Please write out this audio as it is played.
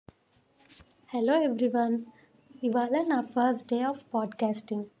Hello everyone. ఇవాళ నా first day of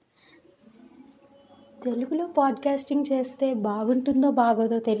podcasting. తెలుగులో పాడ్కాస్టింగ్ చేస్తే బాగుంటుందో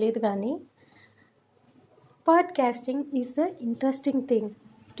బాగోదో తెలియదు, కానీ podcasting is the interesting thing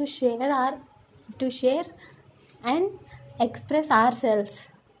to share and express our cells,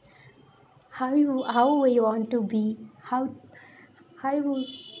 how we want to be, how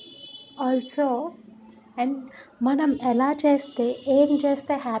also, and మనం ఎలా చేస్తే ఏం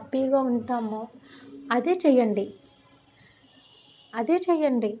చేస్తే హ్యాపీగా ఉంటామో అదే చెయ్యండి.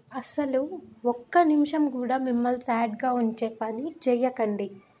 అస్సలు ఒక్క నిమిషం కూడా మిమ్మల్ని సాడ్గా ఉంచే పని చెయ్యకండి.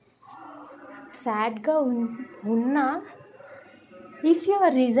 సాడ్గా ఉన్నా ఇఫ్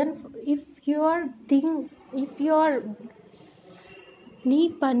యువర్ నీ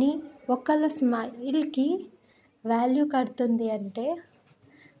పని ఒకళ్ళ స్మైల్కి వాల్యూ కడుతుంది అంటే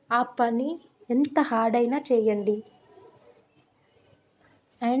ఆ పని ఎంత హార్డ్ అయినా చేయండి.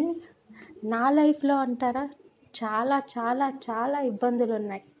 అండ్ నా లైఫ్లో అంటారా, చాలా చాలా చాలా ఇబ్బందులు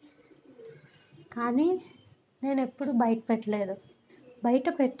ఉన్నాయి, కానీ నేను ఎప్పుడు బయట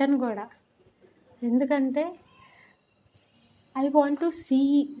పెట్టను కూడా. ఎందుకంటే I want to see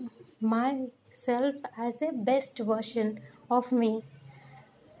myself as a best version of me.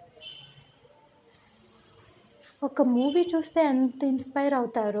 ఒక మూవీ చూస్తే ఎంత ఇన్స్పైర్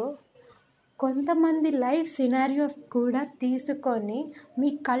అవుతారో, కొంతమంది లైఫ్ సినారియోస్ కూడా తీసుకొని మీ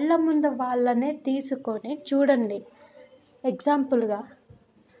కళ్ళ ముందు వాళ్ళనే తీసుకొని చూడండి. ఎగ్జాంపుల్గా,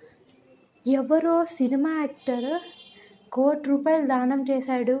 ఎవరో సినిమా యాక్టర్ 1,00,00,000 రూపాయలు దానం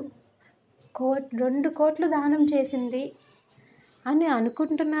చేశాడు, 2 కోట్లు దానం చేసింది అని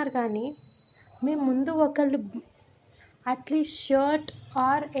అనుకుంటున్నారు, కానీ మీ ముందు ఒకళ్ళు అట్లీస్ట్ షర్ట్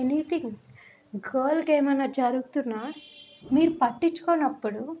ఆర్ ఎనీథింగ్, గర్ల్కి ఏమైనా జరుగుతున్నా మీరు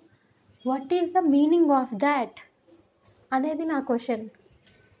పట్టించుకోనప్పుడు what is the meaning of that అనేది నా క్వశ్చన్.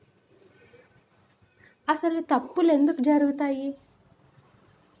 అసలు తప్పులు ఎందుకు జరుగుతాయి?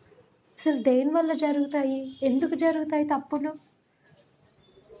 అసలు దేనివల్ల జరుగుతాయి? ఎందుకు జరుగుతాయి తప్పులు?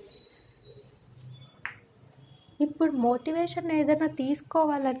 ఇప్పుడు మోటివేషన్ ఏదైనా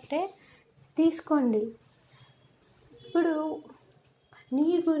తీసుకోవాలంటే తీసుకోండి. ఇప్పుడు నీ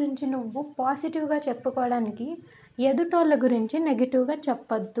గురించి నువ్వు పాజిటివ్గా చెప్పుకోవడానికి ఎదుటోళ్ళ గురించి నెగిటివ్గా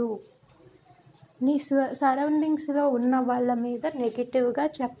చెప్పొద్దు. నీ సరౌండింగ్స్లో ఉన్న వాళ్ళ మీద నెగిటివ్గా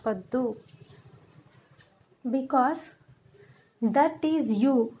చెప్పొద్దు. Because that is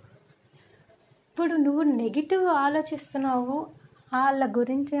you. ఇప్పుడు నువ్వు నెగిటివ్ ఆలోచిస్తున్నావు వాళ్ళ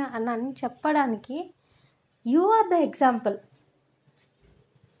గురించి అని చెప్పడానికి యూ ఆర్ ద ఎగ్జాంపుల్.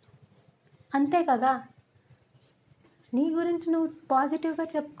 అంతే కదా. నీ గురించి నువ్వు పాజిటివ్గా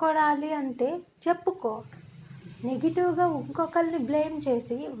చెప్పుకోవాలి అంటే చెప్పుకో. నెగిటివ్గా ఇంకొకరిని బ్లేమ్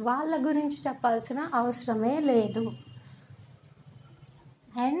చేసి వాళ్ళ గురించి చెప్పాల్సిన అవసరమే లేదు.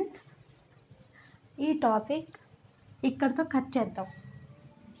 అండ్ ఈ టాపిక్ ఇక్కడితో కట్ చేద్దాం.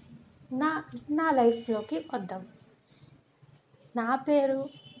 నా లైఫ్లోకి వద్దాం. నా పేరు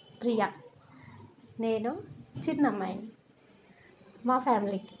ప్రియా. నేను చిన్నమ్మాయిని మా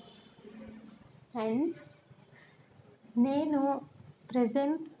ఫ్యామిలీకి. అండ్ నేను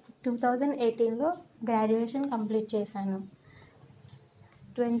ప్రెజెంట్ 2018లో గ్రాడ్యుయేషన్ కంప్లీట్ చేశాను.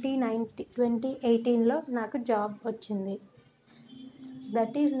 2018లో నాకు జాబ్ వచ్చింది.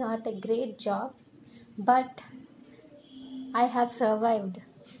 That is not a great job, but I have survived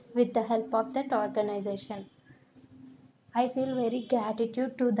with the help of that organization. I feel very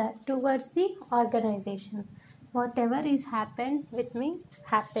gratitude towards the organization. Whatever is happened with me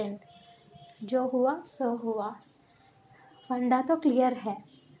happened. जो हुआ सो हुआ. फंडा तो clear है,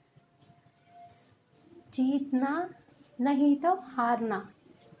 जीतना नहीं तो हारना.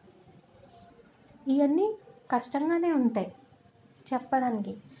 ఇవన్నీ కష్టంగానే ఉంటాయి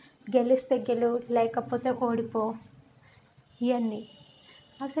చెప్పడానికి. గెలిస్తే గెలు, లేకపోతే ఓడిపో. ఇవన్నీ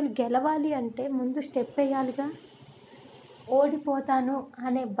అసలు గెలవాలి అంటే ముందు స్టెప్ వేయాలిగా. ఓడిపోతాను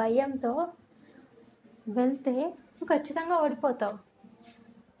అనే భయంతో వెళ్తే నువ్వు ఖచ్చితంగా ఓడిపోతావు.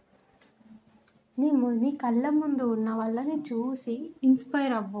 నీ కళ్ళ ముందు ఉన్న వాళ్ళని చూసి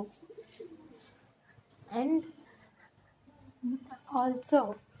ఇన్స్పైర్ అవ్వు. అండ్ ఆల్సో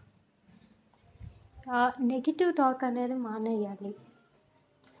నెగిటివ్ టాక్ అనేది మానేయాలి.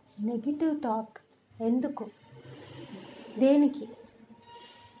 నెగిటివ్ టాక్ ఎందుకు, దేనికి?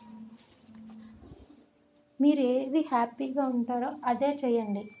 మీరు ఏది హ్యాపీగా ఉంటారో అదే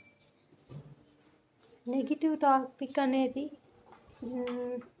చేయండి. నెగిటివ్ టాపిక్ అనేది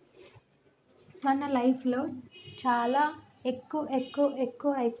మన లైఫ్లో చాలా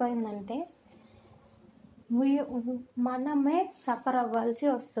ఎక్కువ అయిపోయిందంటే మనమే సఫర్ అవ్వాల్సి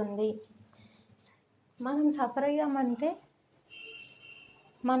వస్తుంది. మనం సఫర్ అయ్యామంటే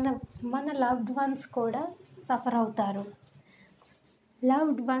మన మన లవ్డ్ వన్స్ కూడా సఫర్ అవుతారు.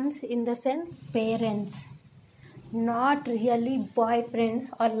 Loved ones in the sense parents, not really boyfriends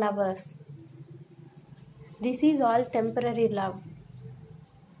or lovers. This is all temporary love.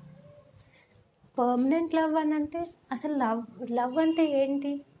 Permanent love అని అంటే అసలు లవ్ అంటే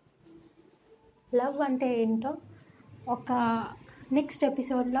ఏంటి? లవ్ అంటే ఏంటో ఒక నెక్స్ట్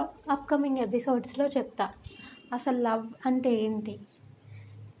ఎపిసోడ్లో, అప్కమింగ్ ఎపిసోడ్స్లో చెప్తా. అసలు లవ్ అంటే ఏంటి?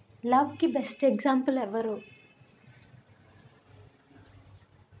 లవ్కి బెస్ట్ ఎగ్జాంపుల్ ఎవరు?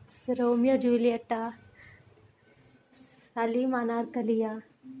 రోమియో జూలియట్టా, సలీం అనార్కలియా?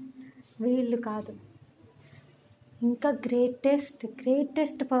 వీళ్ళు కాదు. ఇంకా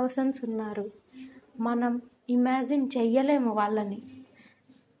గ్రేటెస్ట్ పర్సన్స్ ఉన్నారు. మనం ఇమాజిన్ చెయ్యలేము వాళ్ళని.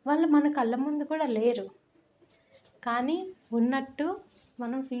 వాళ్ళు మన కళ్ళ ముందు కూడా లేరు, కానీ ఉన్నట్టు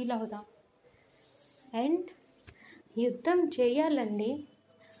మనం ఫీల్ అవుదాం. అండ్ యుద్ధం చేయాలండి.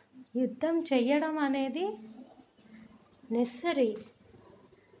 యుద్ధం చెయ్యడం అనేది నెసరీ,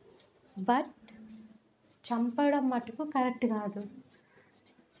 బట్ చంపడం మటుకు కరెక్ట్ కాదు.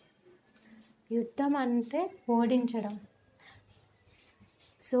 యుద్ధం అంటే ఓడించడం.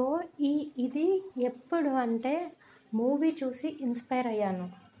 సో ఇది ఎప్పుడు అంటే మూవీ చూసి ఇన్స్పైర్ అయ్యాను,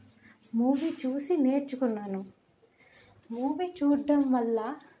 మూవీ చూసి నేర్చుకున్నాను. మూవీ చూడడం వల్ల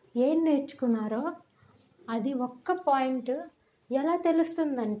ఏం నేర్చుకున్నారో అది ఒక్క పాయింట్ ఎలా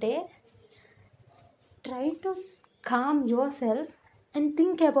తెలుస్తుందంటే, try to calm yourself and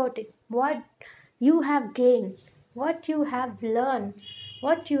think about it. What you have gain, what you have learn,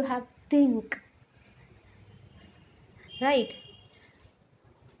 what you have think, right?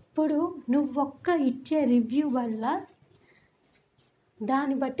 ఇప్పుడు నువ్వొక్క ఇచ్చే రివ్యూ వల్ల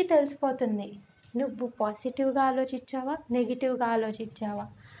దాన్ని బట్టి తెలిసిపోతుంది నువ్వు పాజిటివ్గా ఆలోచించావా, నెగిటివ్గా ఆలోచించావా.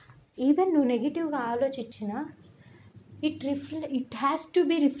 ఈవెన్ నువ్వు నెగిటివ్గా ఆలోచించినా it has to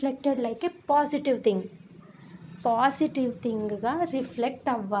be reflected like a positive థింగ్గా రిఫ్లెక్ట్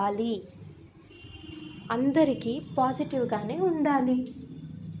అవ్వాలి. అందరికీ పాజిటివ్గానే ఉండాలి.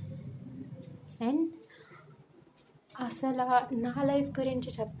 అండ్ అసలు నా లైఫ్ గురించి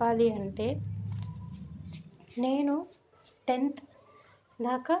చెప్పాలి అంటే, నేను 10th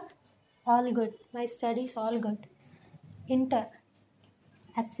దాకా all good, my studies all good. Inter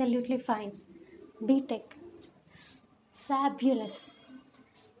absolutely fine. B Tech fabulous,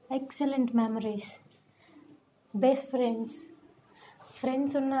 excellent memories, best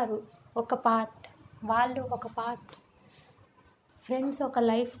friends ఉన్నారు ఒక పార్ట్, వాళ్ళు ఒక పార్ట్.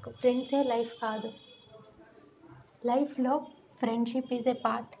 ఫ్రెండ్సే లైఫ్ కాదు. లైఫ్లో friendship is a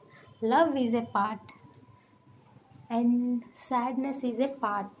part, love is a part, and sadness is a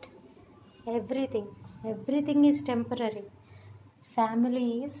part. Everything is temporary. Family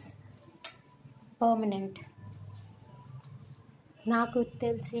is permanent. నాకు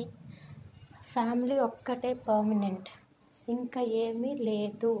తెలిసి family ఒక్కటే పర్మనెంట్, ఇంకా ఏమీ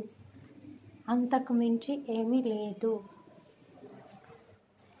లేదు, అంతకు మించి ఏమీ లేదు.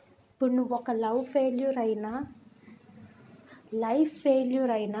 ఇప్పుడు నువ్వు ఒక లైఫ్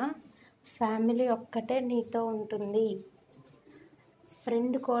ఫెయిల్యూర్ అయినా ఫ్యామిలీ ఒక్కటే నీతో ఉంటుంది,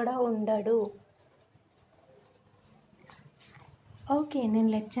 ఫ్రెండ్ కూడా ఉండడు. ఓకే, నేను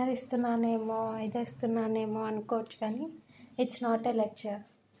లెక్చర్ ఇస్తున్నానేమో అనుకోవచ్చు, కానీ it's not a lecture,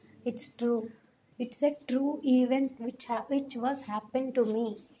 it's true. It's a true event which was happened to me.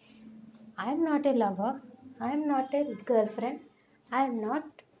 I am not a lover, I am not a girlfriend, I am not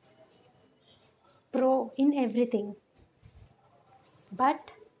pro in everything, but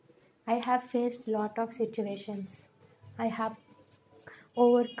I have faced lot of situations. I have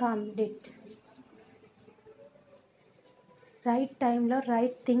overcome it. Right టైంలో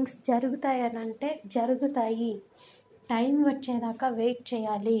right things జరుగుతాయనంటే జరుగుతాయి. Time వచ్చేదాకా wait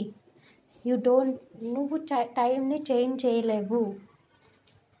చేయాలి. నువ్వు టైంని change చేయలేవు.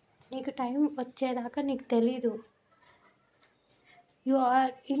 నీకు time వచ్చేదాకా నీకు తెలీదు. You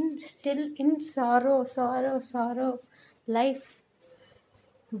are still in sorrow life,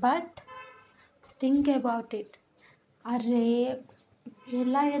 but think about it. అరే,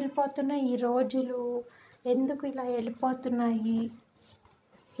 ఎలా వెళ్ళిపోతున్నాయి ఈ రోజులు, ఎందుకు ఇలా వెళ్ళిపోతున్నాయి,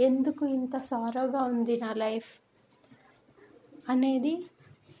 ఎందుకు ఇంత సారోగా ఉంది నా లైఫ్ అనేది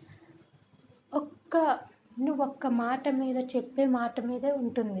నువ్వు ఒక్క మాట మీద చెప్పే మాట మీదే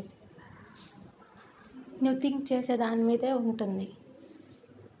ఉంటుంది, నువ్వు థింక్ చేసే దాని మీదే ఉంటుంది.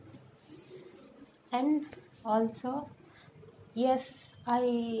 And also yes,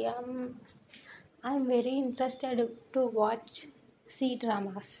 I'm very interested to watch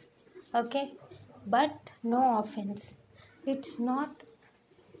C-dramas, okay, but no offense, it's not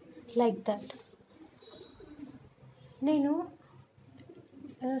like that. నేను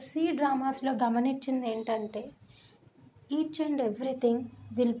సి డ్రామాస్లో గమనించింది ఏంటంటే each and everything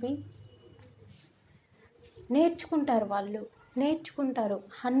will be నేర్చుకుంటారు, వాళ్ళు నేర్చుకుంటారు,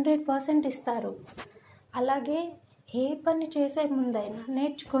 100% ఇస్తారు. అలాగే ఏ పని చేసే ముందైనా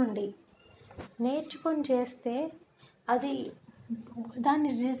నేర్చుకొని చేస్తే అది దాని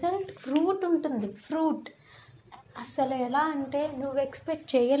రిజల్ట్ ఫ్రూట్ ఉంటుంది. ఫ్రూట్ అసలు ఎలా అంటే నువ్వు ఎక్స్పెక్ట్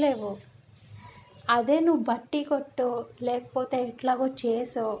చేయలేవు. అదే నువ్వు బట్టి కొట్టో లేకపోతే ఎట్లాగో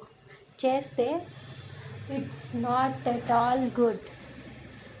చేస్తే it's not at all good.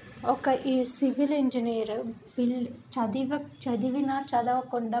 ఒక ఈ సివిల్ ఇంజనీర్ చదివినా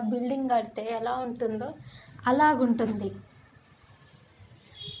చదవకుండా బిల్డింగ్ కడితే ఎలా ఉంటుందో అలాగుంటుంది.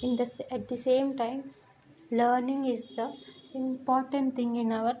 At the same time learning is the important thing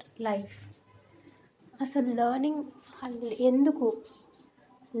in our life. అసలు లెర్నింగ్ ఎందుకు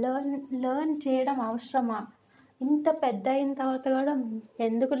లెర్న్ చేయడం అవసరమా? ఇంత పెద్ద అయిన తర్వాత కూడా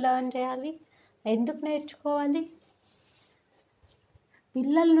ఎందుకు లెర్న్ చేయాలి? ఎందుకు నేర్చుకోవాలి?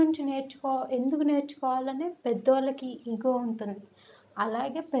 పిల్లల నుంచి ఎందుకు నేర్చుకోవాలని పెద్దోళ్ళకి ఈగో ఉంటుంది.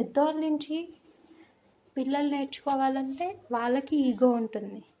 అలాగే పెద్దోళ్ళ నుంచి పిల్లలు నేర్చుకోవాలంటే వాళ్ళకి ఈగో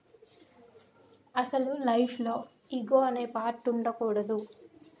ఉంటుంది. అసలు లైఫ్లో ఈగో అనే పార్ట్ ఉండకూడదు.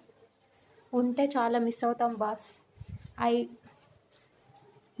 ఉంటే చాలా మిస్ అవుతాం బాస్. I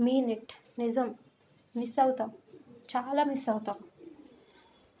mean it. నిజం, మిస్ అవుతాం, చాలా మిస్ అవుతాం.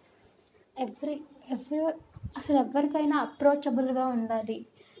 అసలు ఎవరికైనా అప్రోచబుల్గా ఉండాలి,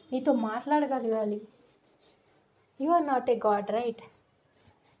 నీతో మాట్లాడగలగాలి. You are not a God, right?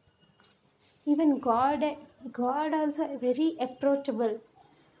 Even God also very approachable.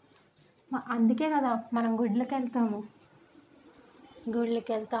 అందుకే కదా మనం గుళ్ళకి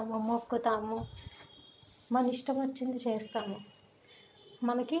వెళ్తాము, మొక్కుతాము, మన ఇష్టం వచ్చింది చేస్తాము.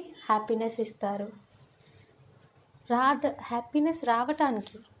 మనకి హ్యాపీనెస్ ఇస్తారు, హ్యాపీనెస్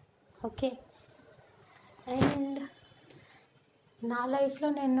రావటానికి. ఓకే. అండ్ నా లైఫ్లో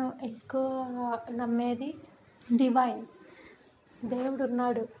నేను ఎక్కువ నమ్మేది డివైన్. దేవుడు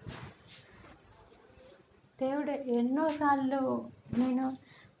ఉన్నాడు. దేవుడు ఎన్నోసార్లు నేను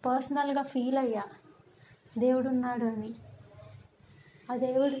పర్సనల్గా ఫీల్ అయ్యా దేవుడు ఉన్నాడు అని. ఆ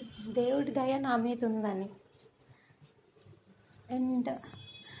దేవుడి దయ నా మీద ఉందని. అండ్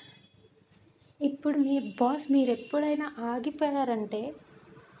ఇప్పుడు మీ బాస్ మీరు ఎప్పుడైనా ఆగిపోయారంటే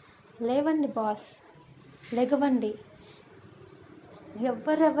లేవండి బాస్, లెగవండి.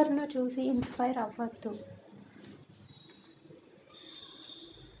 ఎవరెవరినో చూసి ఇన్స్పైర్ అవ్వద్దు.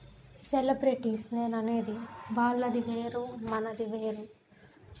 సెలబ్రిటీస్ నేను అనేది, వాళ్ళది వేరు, మనది వేరు.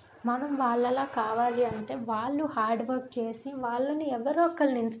 మనం వాళ్ళలా కావాలి అంటే వాళ్ళు హార్డ్ వర్క్ చేసి వాళ్ళని ఎవరో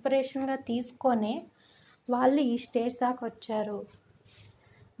ఒకళ్ళని ఇన్స్పిరేషన్గా తీసుకొనే వాళ్ళు ఈ స్టేజ్ దాకా వచ్చారు.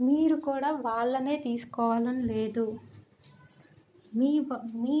 మీరు కూడా వాళ్ళనే తీసుకోవాలని లేదు.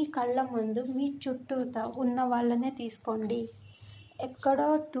 మీ కళ్ళ ముందు మీ చుట్టూతా ఉన్న వాళ్ళనే తీసుకోండి. ఎక్కడో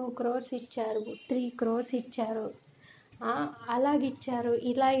 2 crores ఇచ్చారు, 3 crores ఇచ్చారు, అలాగిచ్చారు,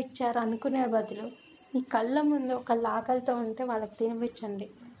 ఇలా ఇచ్చారు అనుకునే బదులు మీ కళ్ళ ముందు ఒక ఆకలితో ఉంటే వాళ్ళకి తినిపించండి,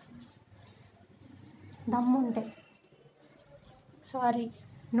 దమ్ముంటే. Sorry,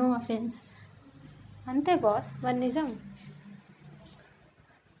 no offence. అంతే బాస్, మరి నిజం.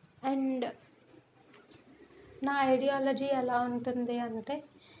 అండ్ నా ఐడియాలజీ ఎలా ఉంటుంది అంటే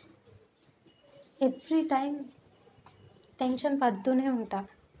ఎవ్రీ టైం టెన్షన్ పడుతూనే ఉంటా.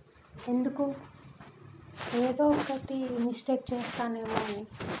 ఎందుకు? ఏదో ఒకటి మిస్టేక్ చేస్తానేమో అని.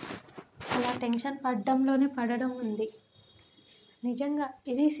 అలా టెన్షన్ పడడం ఉంది. నిజంగా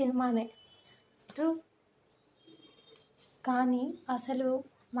ఇది సినిమానే, ట్రూ. కానీ అసలు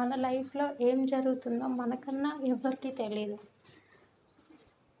మన లైఫ్లో ఏం జరుగుతుందో మనకన్నా ఎవరికి తెలియదు.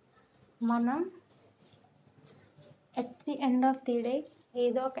 మనం at the end of the day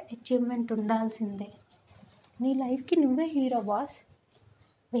ఏదో ఒక అచీవ్మెంట్ ఉండాల్సిందే. నీ లైఫ్కి నువ్వే హీరో బాస్.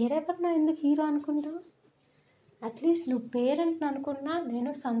 వేరెవరినో ఎందుకు హీరో అనుకుంటావు? అట్లీస్ట్ నువ్వు పేరెంట్ని అనుకున్నా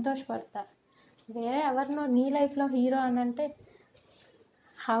నేను సంతోషపడతా. వేరే ఎవరినో నీ లైఫ్లో హీరో అని అంటే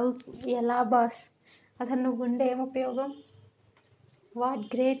ఎలా బాస్? అసలు నువ్వు ఉండే ఏం ఉపయోగం? వాట్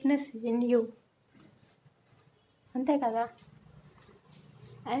గ్రేట్నెస్ ఇన్ యూ, అంతే కదా.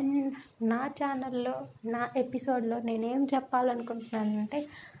 అండ్ నా ఛానల్లో నా ఎపిసోడ్లో నేనేం చెప్పాలనుకుంటున్నానంటే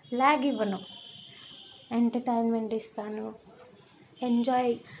లాగ్ ఇవ్వను, ఎంటర్టైన్మెంట్ ఇస్తాను,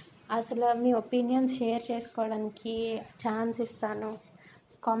 ఎంజాయ్. అసలు మీ ఒపీనియన్స్ షేర్ చేసుకోవడానికి ఛాన్స్ ఇస్తాను,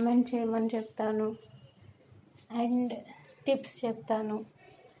 కామెంట్ చేయమని చెప్తాను, అండ్ టిప్స్ చెప్తాను.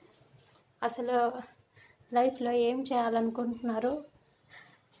 అసలు లైఫ్లో ఏం చేయాలనుకుంటున్నారు,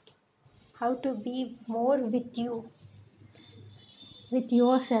 how to be more with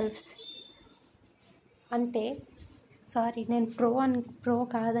your shelves అంటే సారీ, నేను ప్రో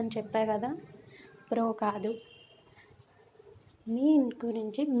కాదని చెప్పా కదా, ప్రో కాదు. మీ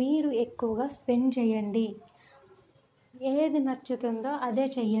గురించి మీరు ఎక్కువగా స్పెండ్ చేయండి. ఏది నచ్చుతుందో అదే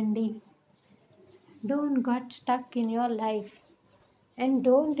చెయ్యండి. Don't get stuck in your life and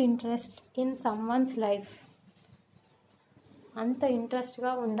don't interest in someone's life. అంత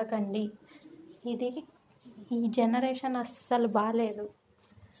ఇంట్రెస్ట్గా ఉండకండి. ఈ జనరేషన్ అస్సలు బాగాలేదు.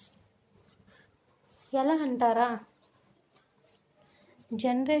 ఎలా అంటారా,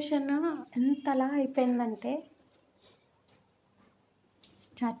 జనరేషన్ ఎంతలా అయిపోయిందంటే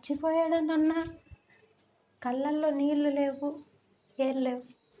చచ్చిపోయాడనన్నా కళ్ళల్లో నీళ్ళు లేవు, ఏం లేవు.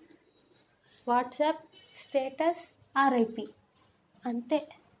 వాట్సాప్ స్టేటస్ RIP అంతే.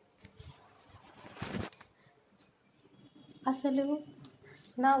 అసలు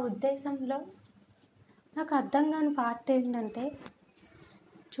నా ఉద్దేశంలో నాకు అర్థం కాని పార్ట్ ఏంటంటే,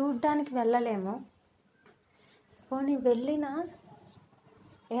 చూడ్డానికి వెళ్ళలేము, పోనీ వెళ్ళినా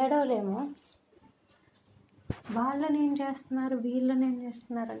ఏడవలేము. వాళ్ళని ఏం చేస్తున్నారు, వీళ్ళని ఏం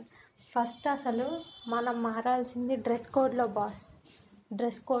చేస్తున్నారని. ఫస్ట్ అసలు మనం మారాల్సింది డ్రెస్ కోడ్లో బాస్.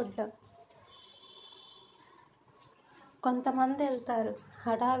 డ్రెస్ కోడ్లో కొంతమంది వెళ్తారు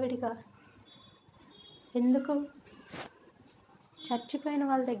హడావిడిగా. ఎందుకు? చచ్చిపోయిన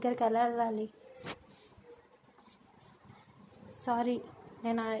వాళ్ళ దగ్గరికి ఎలా వెళ్ళాలి? సారీ,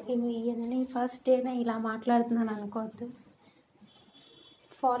 నేను ఇవన్నీ ఫస్ట్ డేనే ఇలా మాట్లాడుతున్నాను అనుకోవద్దు.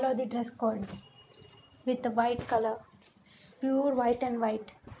 Follow the dress code with the white color, pure white and white.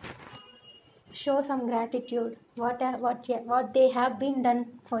 Show some gratitude what they have been done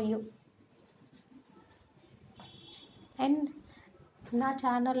for you. And నా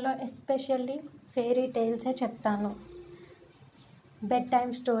ఛానల్లో ఎస్పెషల్లీ ఫెయిరీ టేల్సే చెప్తాను, బెడ్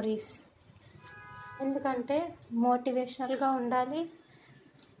టైమ్ స్టోరీస్. ఎందుకంటే మోటివేషనల్గా ఉండాలి,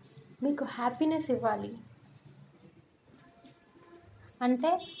 మీకు హ్యాపీనెస్ ఇవ్వాలి.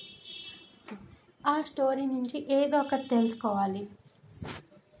 అంటే ఆ స్టోరీ నుంచి ఏదో ఒకటి తెలుసుకోవాలి.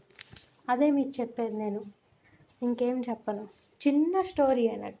 అదే మీకు చెప్పేది నేను, ఇంకేం చెప్పను. చిన్న స్టోరీ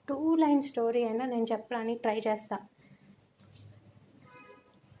అయినా, 2 లైన్ స్టోరీ అయినా నేను చెప్పడానికి ట్రై చేస్తా.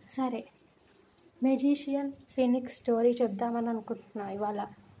 సరే, మెజిషియన్ ఫినిక్స్ స్టోరీ చెప్దామని అనుకుంటున్నా ఇవాళ.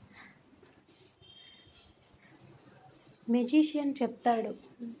 మెజిషియన్ చెప్తాడు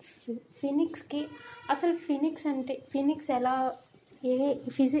ఫినిక్స్కి, అసలు ఫినిక్స్ ఎలా,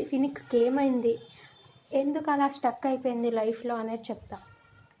 ఫినిక్స్కి ఏమైంది, ఎందుకు అలా స్టక్ అయిపోయింది లైఫ్లో అనేది చెప్తా.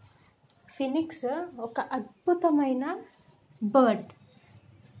 ఫినిక్స్ ఒక అద్భుతమైన బర్డ్,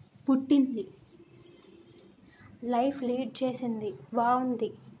 పుట్టింది, లైఫ్ లీడ్ చేసింది, బాగుంది.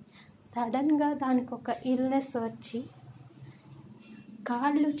 సడన్గా దానికి ఒక ఇల్నెస్ వచ్చి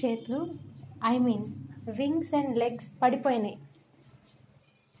కాళ్ళు చేతులు వింగ్స్ అండ్ లెగ్స్ పడిపోయినాయి.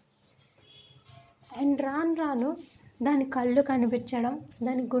 అండ్ రాను దాని కళ్ళు కనిపించడం,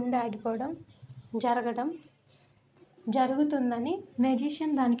 దాని గుండె ఆగిపోవడం జరుగుతుందని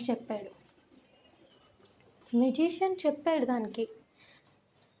మెజిషియన్ దానికి చెప్పాడు. దానికి,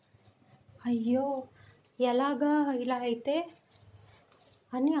 అయ్యో ఎలాగా ఇలా అయితే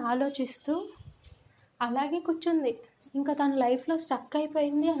అని ఆలోచిస్తూ అలాగే కూర్చుంది. ఇంకా తన లైఫ్లో స్టక్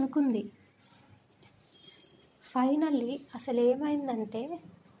అయిపోయింది అనుకుంది. ఫైనల్లీ అసలు ఏమైందంటే,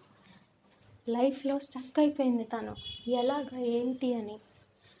 లైఫ్లో స్టక్ అయిపోయింది తను, ఎలాగా ఏంటి అని.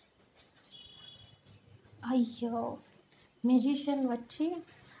 అయ్యో, మెజిషియన్ వచ్చి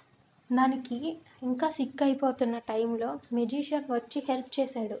దానికి ఇంకా సిక్ అయిపోతున్న టైంలో మెజిషియన్ వచ్చి హెల్ప్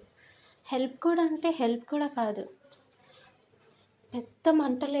చేశాడు. హెల్ప్ కూడా కాదు, పెద్ద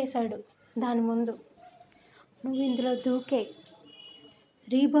మంటలేశాడు దాని ముందు. నువ్వు ఇందులో దూకే,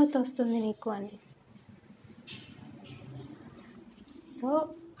 రీబర్త్ వస్తుంది నీకు అని. సో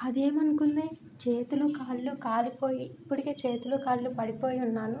అదేమనుకుంది, చేతులు కాళ్ళు కాలిపోయి, ఇప్పటికే చేతులు కాళ్ళు పడిపోయి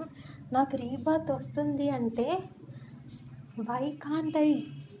ఉన్నాను, నాకు రీబర్త్ వస్తుంది అంటే వై కాంట్ ఐ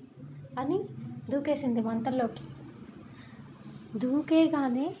అని దూకేసింది మంటల్లోకి.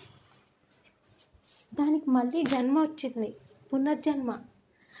 దూకేగానే దానికి మళ్ళీ జన్మ వచ్చింది, పునర్జన్మ.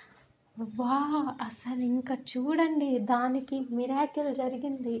 వా, అసలు ఇంకా చూడండి, దానికి మిరాకిల్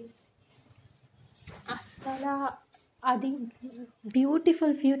జరిగింది. అసలు అది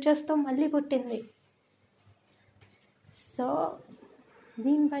బ్యూటిఫుల్ ఫ్యూచర్స్తో మళ్ళీ పుట్టింది. సో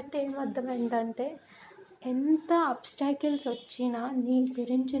దీన్ని బట్టి ఏమర్థమైందంటే, ఎంత అబ్స్టాకిల్స్ వచ్చినా నీ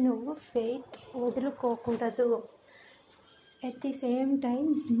గురించి నువ్వు faith వదులుకోకూడదు. At the same time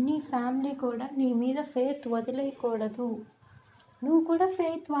నీ ఫ్యామిలీ కూడా నీ మీద ఫెయిత్ వదిలేయకూడదు. నువ్వు కూడా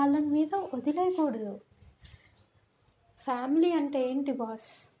ఫెయిత్ వాళ్ళ మీద వదిలేయకూడదు. ఫ్యామిలీ అంటే ఏంటి బాస్,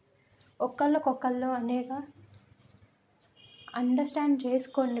 ఒకళ్ళకొకళ్ళు అనేగా. అండర్స్టాండ్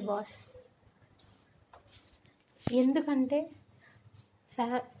చేసుకోండి బాస్. ఎందుకంటే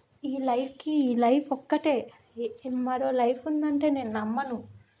ఈ లైఫ్ ఒక్కటే, మరో లైఫ్ ఉందంటే నేను నమ్మను.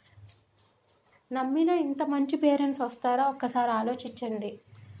 నమ్మినా ఇంత మంచి పేరెంట్స్ వస్తారా ఒక్కసారి ఆలోచించండి.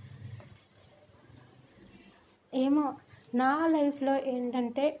 ఏమో నా లైఫ్లో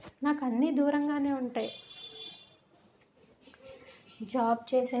ఏంటంటే నాకు అన్నీ దూరంగానే ఉంటాయి. జాబ్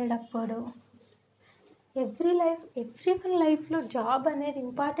చేసేటప్పుడు ఎవ్రీ వన్ లైఫ్లో జాబ్ అనేది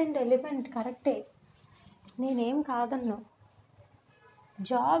ఇంపార్టెంట్ ఎలిమెంట్, కరెక్టే, నేనేం కాదన్ను.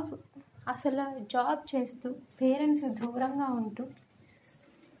 జాబ్ చేస్తూ పేరెంట్స్ దూరంగా ఉంటూ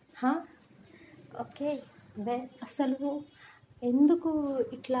ఓకే, అసలు ఎందుకు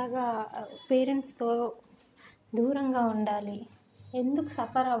ఇట్లాగా పేరెంట్స్తో దూరంగా ఉండాలి, ఎందుకు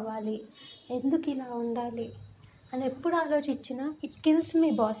సఫర్ అవ్వాలి, ఎందుకు ఇలా ఉండాలి అని ఎప్పుడు ఆలోచించినా it kills me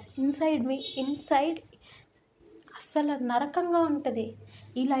boss, inside అస్సలు నరకంగా ఉంటుంది.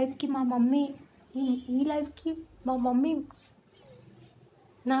 ఈ లైఫ్కి మా మమ్మీ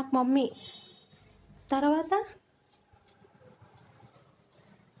నాకు మమ్మీ తర్వాత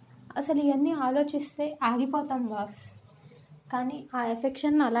అసలు ఇవన్నీ ఆలోచిస్తే ఆగిపోతాం బాస్. కానీ ఆ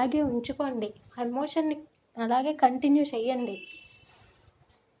ఎఫెక్షన్ అలాగే ఉంచుకోండి, ఆ ఎమోషన్ని అలాగే కంటిన్యూ చేయండి.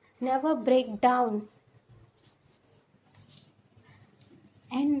 Never break down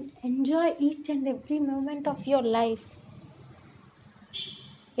and enjoy each and every moment of your life.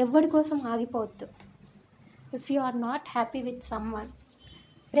 ఎవరి కోసం ఆగిపోవద్దు. If you are not happy with someone,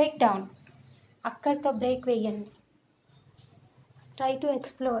 break down, అక్కడితో బ్రేక్ వేయండి. Try to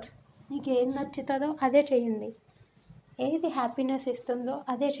explore. మీకు ఏది నచ్చుతుందో అదే చేయండి, ఏది హ్యాపీనెస్ ఇస్తుందో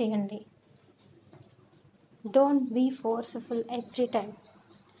అదే చేయండి. Don't be forceful every time.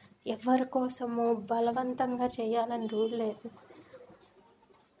 ఎవరి కోసమో బలవంతంగా చేయాలని రూల్ లేదు.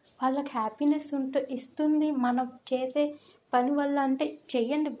 వాళ్ళకి హ్యాపీనెస్ ఇస్తుంది మనం చేసే పని వల్ల అంటే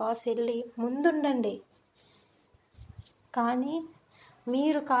చెయ్యండి బాస్, వెళ్ళి ముందుండండి. కానీ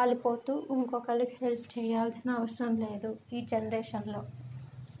మీరు కాలిపోతూ ఇంకొకరికి హెల్ప్ చేయాల్సిన అవసరం లేదు ఈ జనరేషన్లో.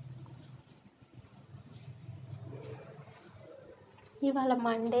 ఇవాళ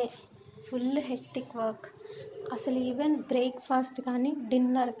మండే, ఫుల్ హెక్టిక్ వర్క్. అసలు ఈవెన్ బ్రేక్ఫాస్ట్ కానీ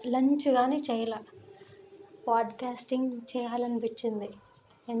లంచ్ కానీ చేయాల. పాడ్కాస్టింగ్ చేయాలనిపించింది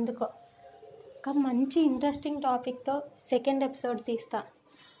ఎందుకో. ఒక మంచి ఇంట్రెస్టింగ్ టాపిక్తో సెకండ్ ఎపిసోడ్ తీస్తా.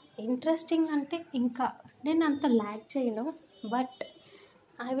 ఇంట్రెస్టింగ్ అంటే ఇంకా నేను అంత ల్యాక్ చేయను, but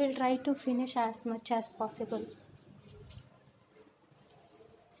I will try to finish as much as possible.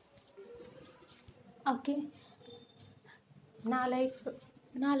 Okay, నా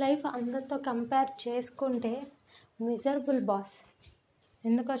లైఫ్ అందరితో కంపేర్ చేసుకుంటే మిజరబుల్ బాస్.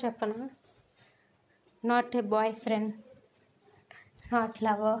 ఎందుకో చెప్పనా? Not a boy friend, not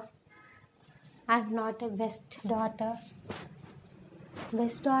lover, I'm not a best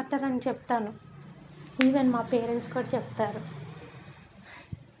daughter అని చెప్తాను. ఈవెన్ మా పేరెంట్స్ కూడా చెప్తారు.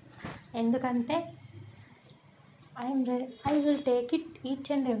 ఎందుకంటే I will take it each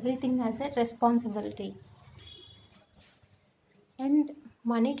and everything as a responsibility. And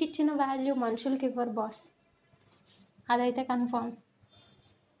మనీకి ఇచ్చిన వాల్యూ మనుషులకి ఇవ్వరు బాస్, అదైతే కన్ఫర్మ్.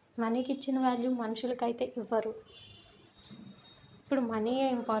 మనీకి ఇచ్చిన వాల్యూ మనుషులకైతే ఇవ్వరు. ఇప్పుడు మనీయే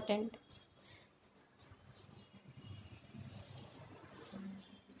important.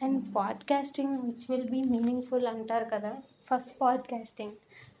 And podcasting which will be meaningful అంటారు కదా, ఫస్ట్ పాడ్కాస్టింగ్.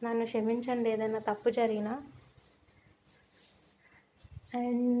 నన్ను క్షమించండి ఏదైనా తప్పు జరిగినా.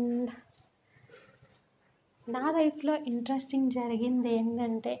 అండ్ నా లైఫ్లో ఇంట్రెస్టింగ్ జరిగింది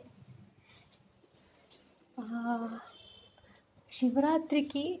ఏంటంటే,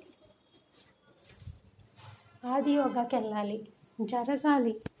 శివరాత్రికి ఆది యోగాకి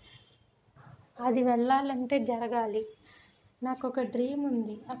జరగాలి. అది వెళ్ళాలంటే జరగాలి. నాకు ఒక డ్రీమ్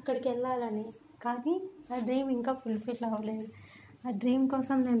ఉంది అక్కడికి వెళ్ళాలని, కానీ ఆ డ్రీమ్ ఇంకా ఫుల్ఫిల్ అవ్వలేదు. ఆ డ్రీమ్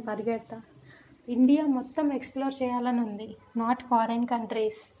కోసం నేను పరిగెడతా. ఇండియా మొత్తం ఎక్స్ప్లోర్ చేయాలని ఉంది, not foreign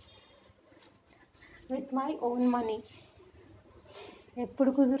countries, with my own money.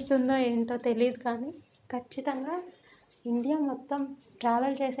 ఎప్పుడు కుదురుతుందో ఏంటో తెలియదు, కానీ ఖచ్చితంగా ఇండియా మొత్తం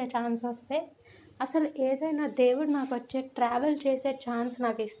ట్రావెల్ చేసే ఛాన్స్ వస్తే, అసలు ఏదైనా దేవుడు నాకు ట్రావెల్ చేసే ఛాన్స్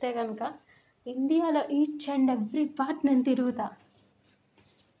నాకు ఇస్తే కనుక ఇండియాలో ఈచ్ అండ్ ఎవ్రీ పార్ట్ నేను తిరుగుతా.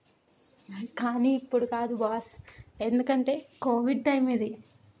 కానీ ఇప్పుడు కాదు బాస్, ఎందుకంటే కోవిడ్ టైం ఇది.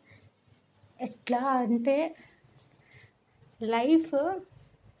 ఎట్లా అంటే లైఫ్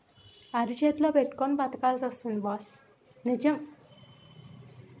అరిచేతిలో పెట్టుకొని బతకాల్సి వస్తుంది బాస్, నిజం.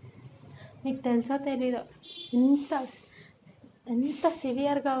 మీకు తెలుసో తెలీదో, ఎంత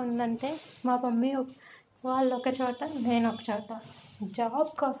సివియర్గా ఉందంటే, మా మమ్మీ వాళ్ళు ఒక చోట, నేను ఒక చోట,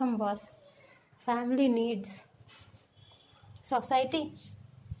 జాబ్ కోసం బాస్, ఫ్యామిలీ నీడ్స్, సొసైటీ.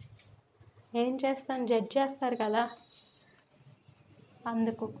 ఏం చేస్తాను, జడ్జ్ చేస్తారు కదా,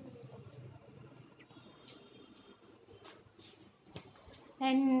 అందుకు.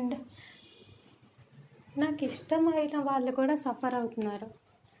 అండ్ నాకు ఇష్టమైన వాళ్ళు కూడా సఫర్ అవుతున్నారు.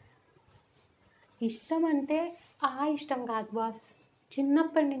 ఇష్టం అంటే ఆ ఇష్టం కాదు బాస్,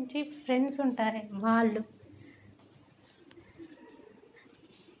 చిన్నప్పటి నుంచి ఫ్రెండ్స్ ఉంటారే వాళ్ళు,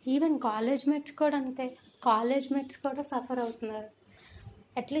 ఈవెన్ కాలేజ్ మేట్స్ కూడా అంతే. కాలేజ్ మేట్స్ కూడా సఫర్ అవుతున్నారు.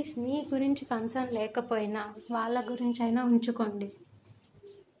 అట్లీస్ట్ మీ గురించి కన్సర్న్ లేకపోయినా వాళ్ళ గురించి అయినా ఉంచుకోండి,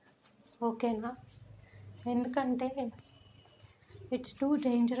 ఓకేనా? ఎందుకంటే it's too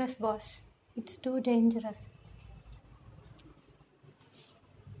dangerous boss, it's too dangerous.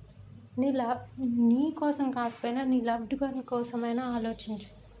 నీ కోసం కాకపోయినా నీ లవ్డ్ వన్ కోసమైనా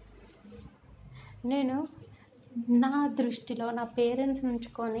ఆలోచించు. నేను నా దృష్టిలో నా పేరెంట్స్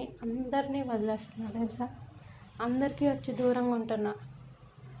ఉంచుకొని అందరినీ వదిలేస్తున్నా తెలుసా, అందరికీ వచ్చి దూరంగా ఉంటున్నా.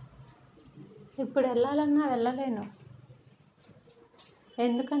 ఇప్పుడు వెళ్ళాలన్నా వెళ్ళలేను.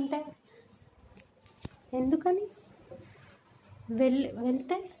 ఎందుకని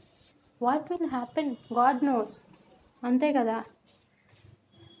వెళ్తే what will happen, God knows, అంతే కదా.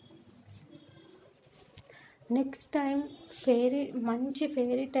 నెక్స్ట్ టైం మంచి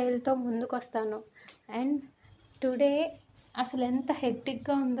ఫెయిరీ టైల్తో ముందుకు వస్తాను. అండ్ టుడే అసలు ఎంత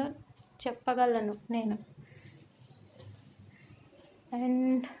హెక్టిక్గా ఉందో చెప్పగలను నేను.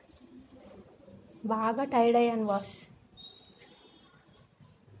 అండ్ బాగా టైర్డ్ అయ్యాను బాస్.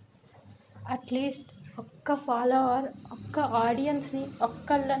 అట్లీస్ట్ ఒక్క ఫాలోవర్, ఒక్క ఆడియన్స్ని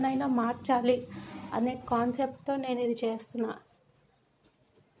ఒక్కళ్ళనైనా మార్చాలి అనే కాన్సెప్ట్తో నేను ఇది చేస్తున్నా.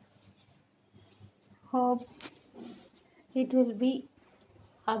 Hope it will be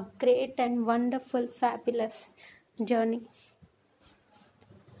a great and wonderful, fabulous journey.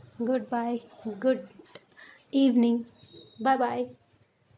 Goodbye, good evening, bye bye.